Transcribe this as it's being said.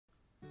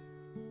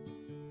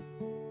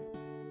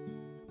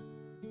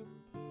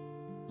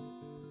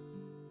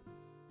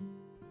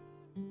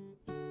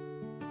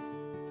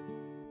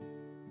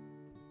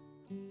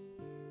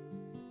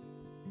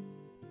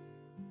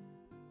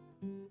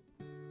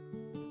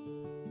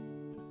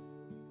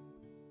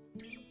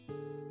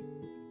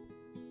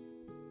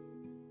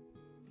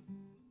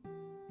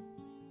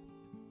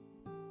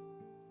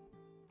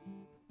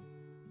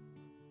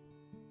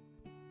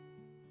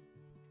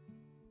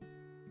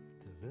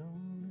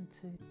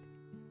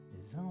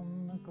is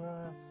on the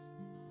grass.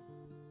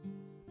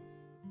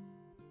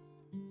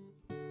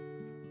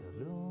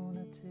 The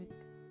lunatic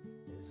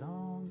is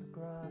on the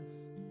grass,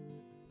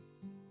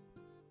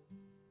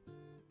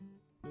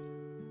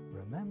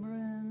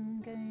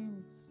 remembering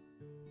games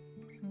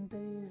and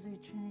daisy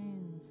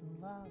chains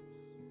and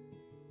laughs.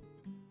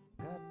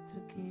 Got to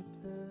keep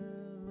the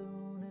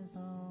loonies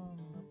on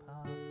the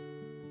path.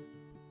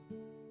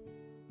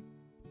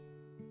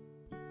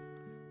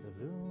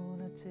 The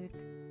lunatic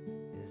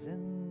is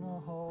in the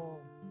hall.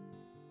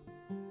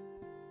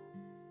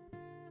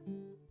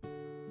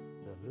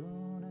 The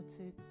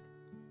lunatic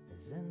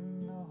is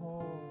in the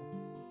hall.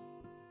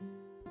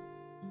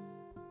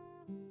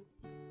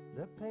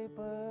 The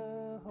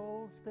paper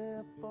holds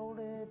their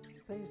folded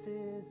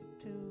faces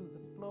to the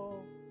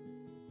floor,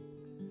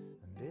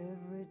 and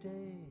every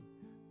day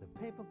the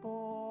paper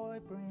boy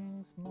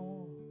brings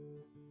more.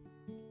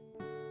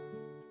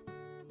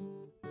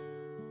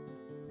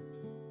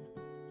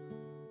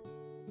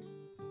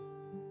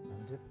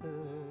 And if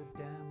the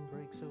dam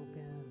breaks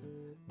open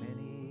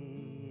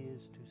many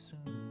years too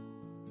soon,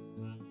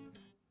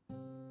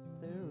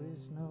 there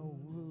is no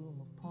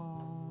room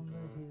upon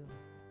the hill.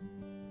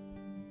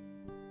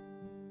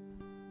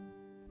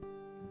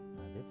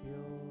 And if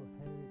your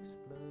head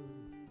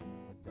explodes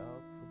with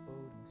dark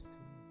forebodings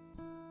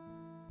too,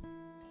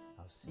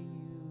 I'll see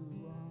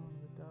you on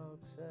the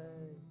dark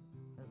side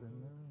of the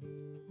moon.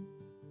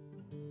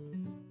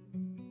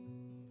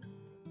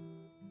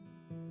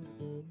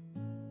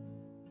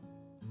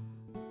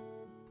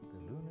 The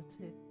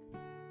lunatic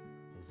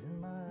is in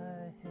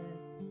my head.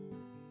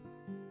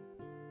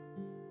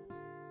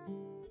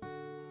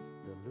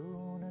 The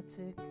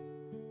lunatic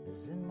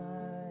is in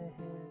my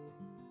head.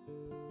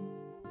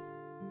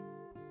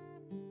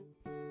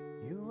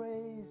 You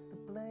raise the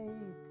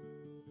blade,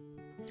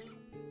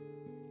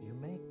 you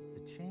make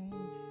the change,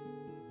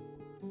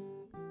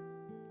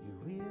 you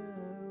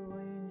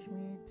rearrange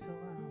me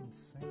till I'm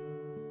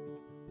sane.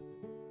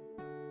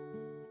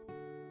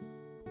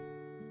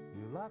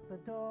 You lock the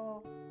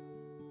door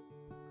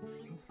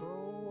and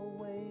throw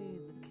away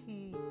the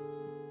key,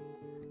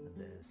 and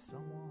there's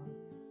someone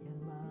in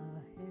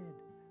my head,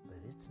 but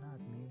it's not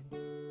me.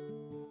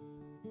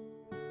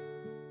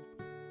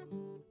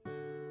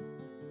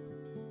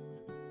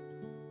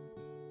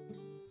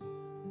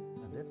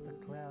 And if the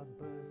cloud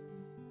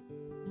bursts,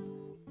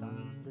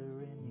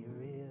 thunder in your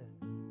ear,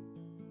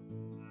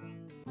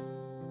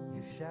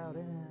 you shout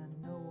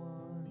and no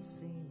one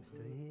seems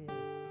to hear.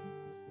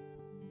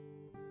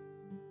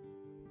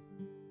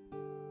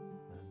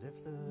 And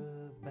if the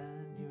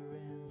band you're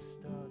in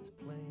starts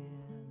playing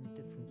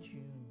different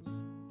tunes,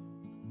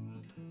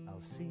 I'll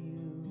see